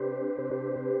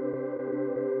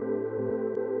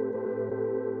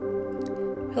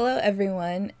Hello,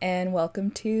 everyone, and welcome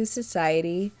to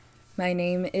soSCIety. My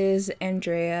name is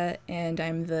Andrea, and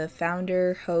I'm the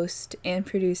founder, host, and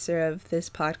producer of this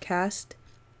podcast.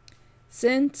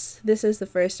 Since this is the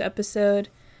first episode,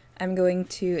 I'm going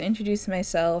to introduce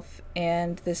myself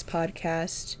and this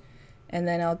podcast, and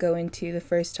then I'll go into the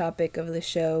first topic of the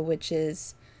show, which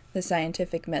is the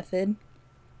scientific method.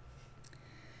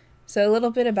 So, a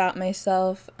little bit about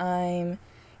myself. I'm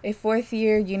a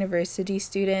fourth-year university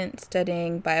student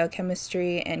studying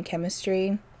biochemistry and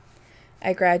chemistry.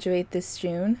 I graduate this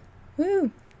June. Woo!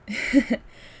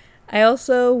 I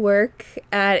also work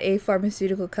at a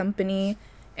pharmaceutical company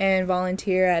and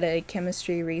volunteer at a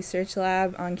chemistry research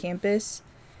lab on campus.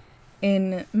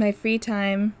 In my free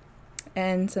time,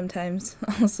 and sometimes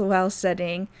also while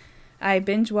studying, I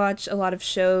binge watch a lot of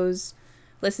shows,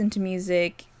 listen to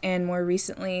music, and more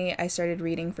recently, I started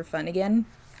reading for fun again.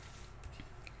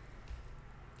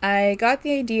 I got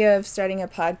the idea of starting a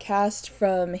podcast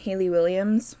from Hayley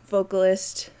Williams,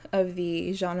 vocalist of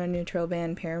the genre-neutral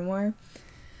band Paramore.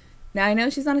 Now, I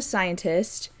know she's not a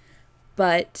scientist,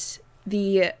 but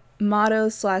the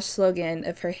motto/slogan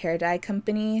of her hair dye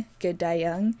company, Good Dye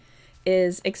Young,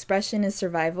 is "Expression is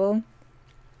Survival."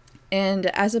 And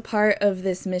as a part of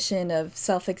this mission of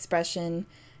self-expression,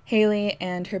 Hayley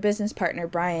and her business partner,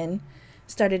 Brian,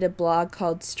 started a blog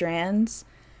called Strands,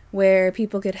 where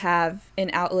people could have an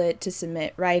outlet to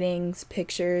submit writings,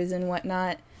 pictures, and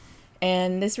whatnot.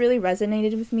 And this really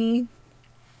resonated with me.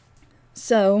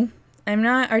 So, I'm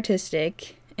not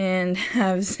artistic and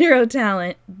have zero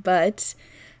talent, but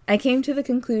I came to the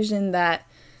conclusion that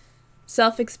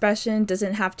self-expression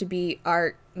doesn't have to be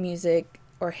art, music,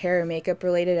 or hair or makeup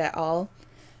related at all.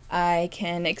 I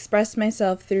can express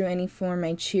myself through any form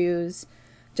I choose,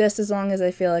 just as long as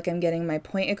I feel like I'm getting my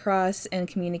point across and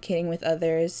communicating with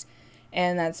others,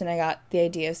 and that's when I got the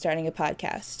idea of starting a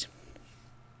podcast.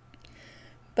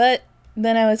 But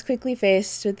then I was quickly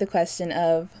faced with the question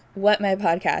of what my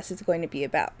podcast is going to be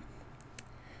about.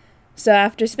 So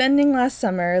after spending last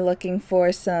summer looking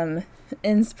for some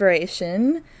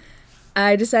inspiration,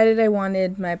 I decided I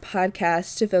wanted my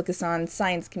podcast to focus on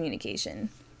science communication.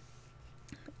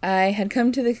 I had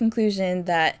come to the conclusion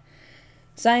that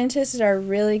scientists are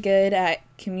really good at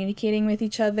communicating with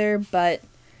each other, but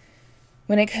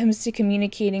when it comes to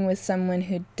communicating with someone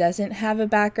who doesn't have a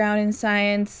background in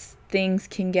science, things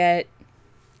can get,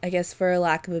 I guess for a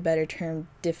lack of a better term,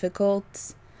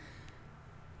 difficult.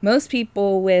 Most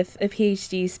people with a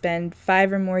PhD spend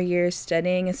 5 or more years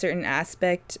studying a certain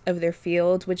aspect of their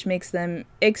field, which makes them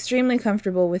extremely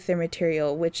comfortable with their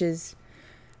material, which is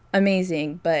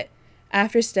amazing, but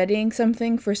after studying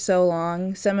something for so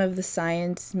long, some of the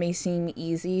science may seem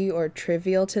easy or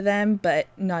trivial to them, but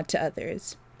not to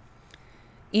others.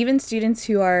 Even students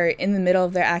who are in the middle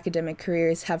of their academic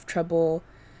careers have trouble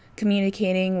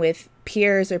communicating with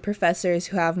peers or professors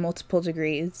who have multiple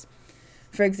degrees.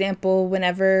 For example,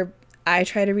 whenever I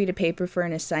try to read a paper for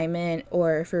an assignment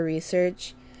or for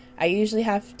research, I usually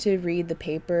have to read the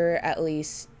paper at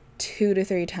least 2 to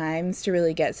 3 times to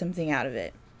really get something out of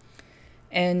it.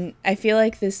 And I feel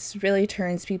like this really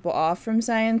turns people off from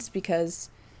science because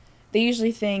they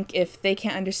usually think if they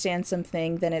can't understand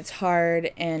something, then it's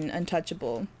hard and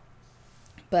untouchable.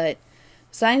 But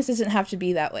science doesn't have to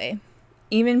be that way.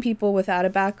 Even people without a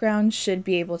background should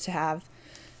be able to have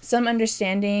some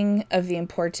understanding of the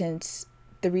importance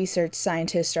the research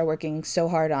scientists are working so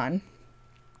hard on.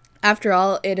 After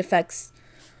all, it affects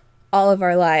all of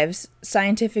our lives.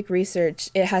 Scientific research,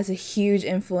 it has a huge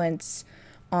influence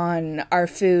on our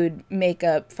food,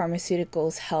 makeup,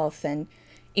 pharmaceuticals, health, and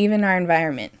even our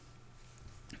environment.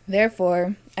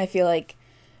 Therefore, I feel like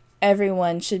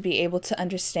everyone should be able to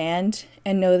understand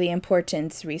and know the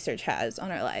importance research has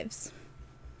on our lives.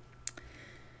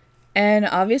 And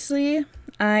obviously,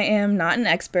 I am not an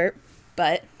expert,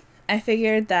 but I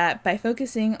figured that by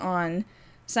focusing on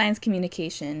science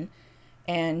communication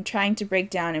and trying to break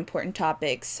down important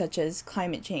topics such as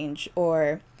climate change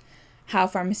or how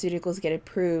pharmaceuticals get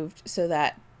approved so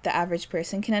that the average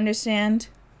person can understand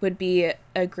would be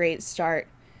a great start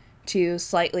to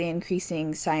slightly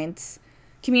increasing science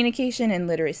communication and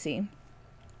literacy.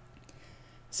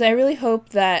 So I really hope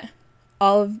that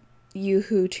all of you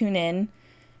who tune in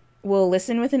will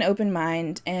listen with an open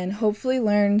mind and hopefully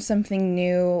learn something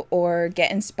new or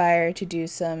get inspired to do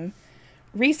some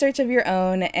research of your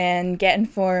own and get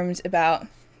informed about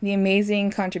the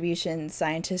amazing contributions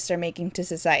scientists are making to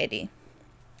society.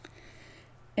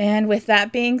 And with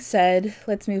that being said,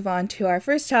 let's move on to our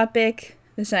first topic,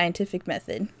 the scientific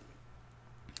method.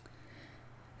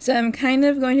 So I'm kind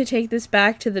of going to take this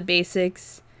back to the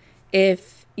basics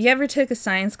if you ever took a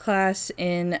science class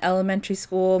in elementary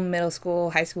school, middle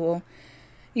school, high school,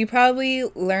 you probably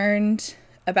learned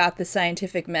about the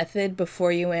scientific method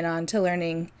before you went on to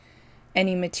learning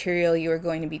any material you were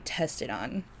going to be tested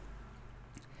on.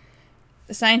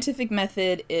 The scientific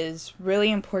method is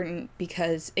really important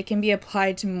because it can be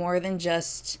applied to more than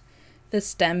just the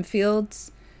STEM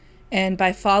fields. And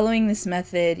by following this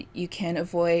method, you can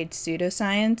avoid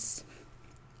pseudoscience.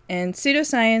 And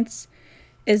pseudoscience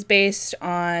is based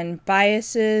on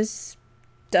biases,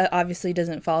 obviously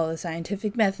doesn't follow the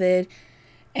scientific method,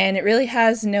 and it really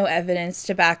has no evidence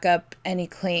to back up any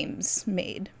claims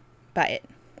made by it.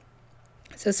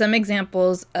 So some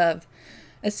examples of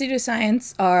a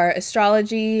pseudoscience are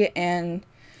astrology and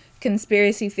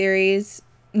conspiracy theories.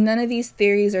 None of these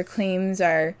theories or claims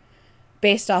are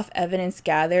based off evidence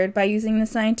gathered by using the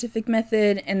scientific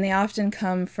method, and they often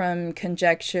come from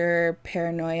conjecture,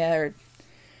 paranoia, or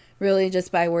really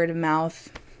just by word of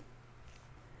mouth.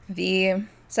 The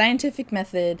scientific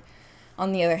method,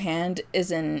 on the other hand, is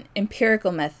an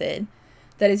empirical method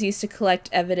that is used to collect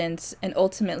evidence and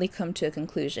ultimately come to a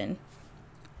conclusion.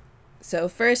 So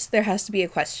first, there has to be a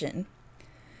question.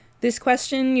 This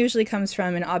question usually comes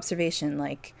from an observation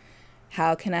like,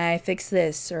 how can I fix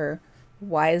this? Or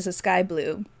why is the sky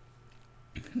blue?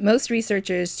 Most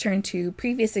researchers turn to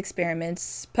previous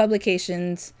experiments,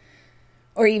 publications,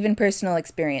 or even personal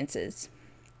experiences.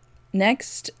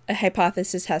 Next, a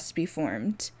hypothesis has to be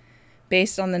formed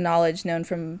based on the knowledge known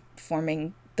from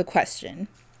forming the question.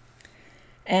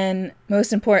 And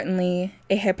most importantly,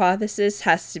 a hypothesis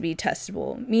has to be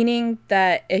testable, meaning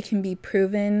that it can be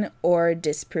proven or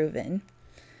disproven.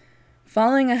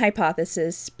 Following a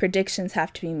hypothesis, predictions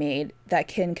have to be made that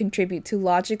can contribute to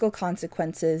logical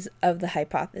consequences of the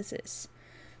hypothesis.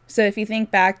 So if you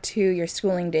think back to your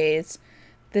schooling days,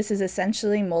 this is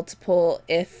essentially multiple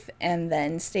if and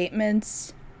then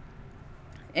statements.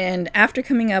 And after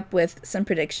coming up with some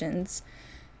predictions,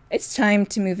 it's time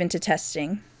to move into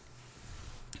testing.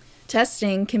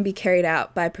 Testing can be carried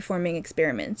out by performing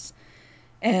experiments,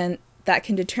 and that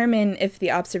can determine if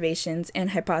the observations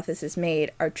and hypotheses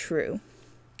made are true.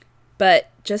 But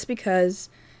just because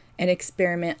an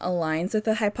experiment aligns with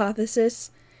a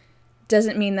hypothesis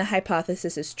doesn't mean the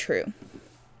hypothesis is true.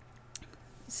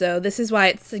 So this is why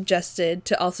it's suggested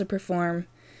to also perform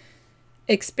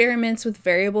experiments with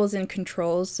variables and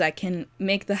controls that can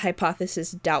make the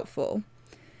hypothesis doubtful.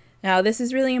 Now, this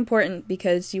is really important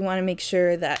because you want to make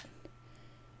sure that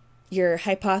your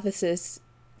hypothesis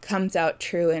comes out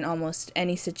true in almost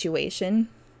any situation.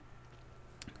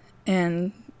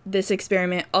 And this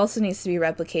experiment also needs to be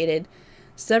replicated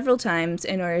several times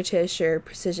in order to assure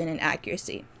precision and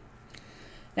accuracy.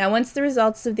 Now, once the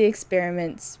results of the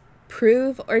experiments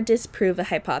prove or disprove a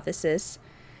hypothesis,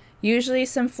 usually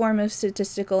some form of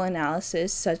statistical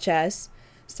analysis, such as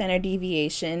standard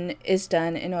deviation, is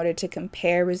done in order to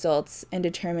compare results and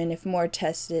determine if more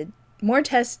tests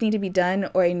need to be done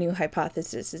or a new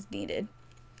hypothesis is needed.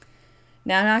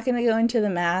 Now, I'm not going to go into the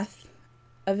math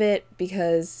of it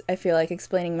because I feel like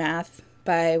explaining math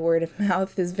by word of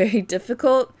mouth is very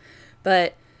difficult,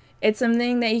 but it's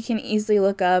something that you can easily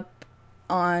look up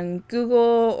on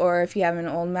Google, or if you have an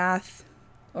old math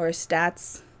or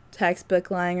stats textbook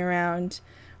lying around,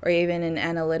 or even an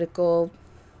analytical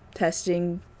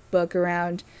testing book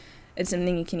around, it's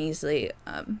something you can easily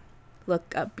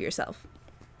look up yourself.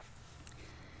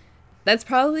 That's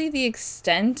probably the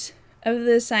extent of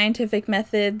the scientific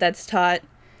method that's taught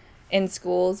in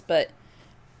schools, but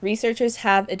researchers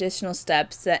have additional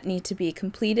steps that need to be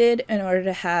completed in order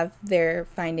to have their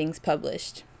findings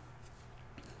published.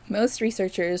 Most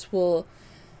researchers will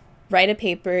write a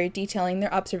paper detailing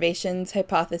their observations,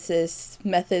 hypothesis,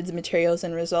 methods, materials,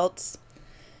 and results.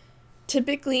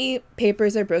 Typically,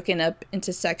 papers are broken up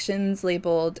into sections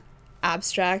labeled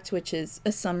abstract, which is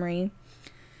a summary,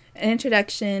 an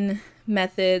introduction,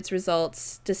 methods,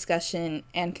 results, discussion,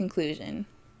 and conclusion.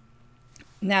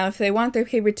 Now, if they want their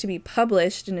paper to be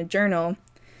published in a journal,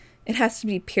 it has to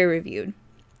be peer-reviewed.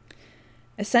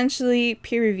 Essentially,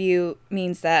 peer review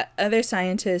means that other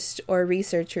scientists or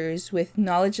researchers with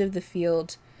knowledge of the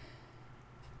field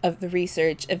of the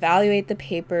research evaluate the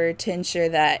paper to ensure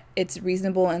that it's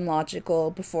reasonable and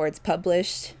logical before it's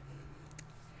published.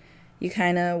 You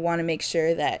kind of want to make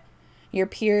sure that your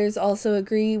peers also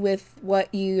agree with what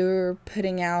you're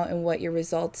putting out and what your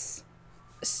results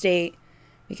state,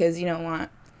 because you don't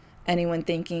want anyone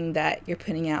thinking that you're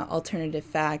putting out alternative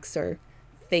facts or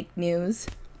fake news.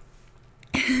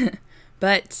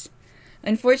 But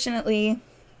unfortunately,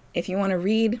 if you want to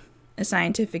read a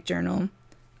scientific journal,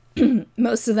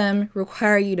 most of them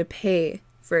require you to pay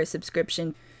for a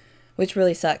subscription, which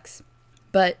really sucks.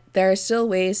 but there are still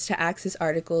ways to access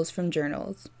articles from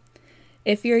journals.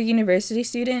 If you're a university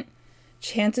student,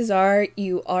 chances are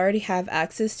you already have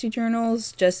access to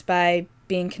journals just by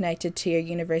being connected to your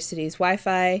university's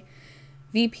Wi-Fi,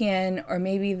 VPN, or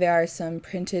maybe there are some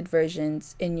printed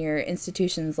versions in your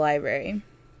institution's library.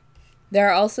 There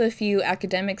are also a few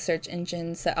academic search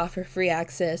engines that offer free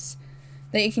access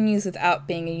that you can use without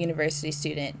being a university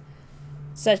student,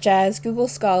 such as Google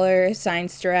Scholar,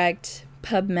 ScienceDirect,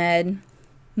 PubMed,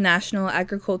 National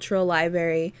Agricultural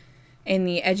Library, and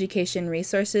the Education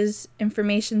Resources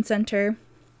Information Center.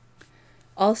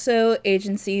 Also,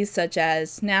 agencies such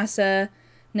as NASA,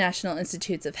 National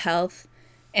Institutes of Health,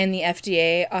 and the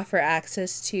FDA offer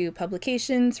access to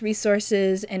publications,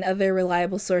 resources, and other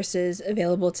reliable sources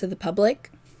available to the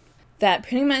public. That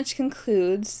pretty much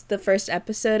concludes the first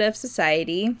episode of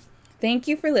soSCIety. Thank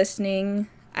you for listening.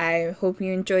 I hope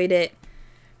you enjoyed it.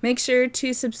 Make sure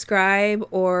to subscribe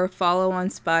or follow on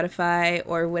Spotify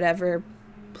or whatever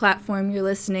platform you're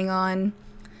listening on.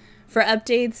 For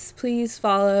updates, please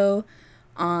follow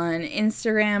on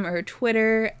Instagram or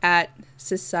Twitter at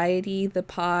soSCIety the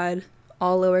pod,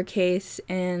 all lowercase,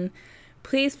 and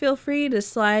please feel free to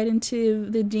slide into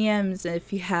the DMs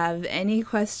if you have any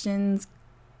questions,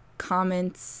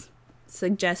 comments,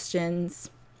 suggestions,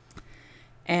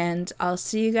 and I'll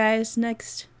see you guys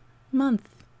next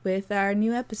month with our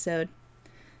new episode.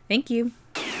 Thank you.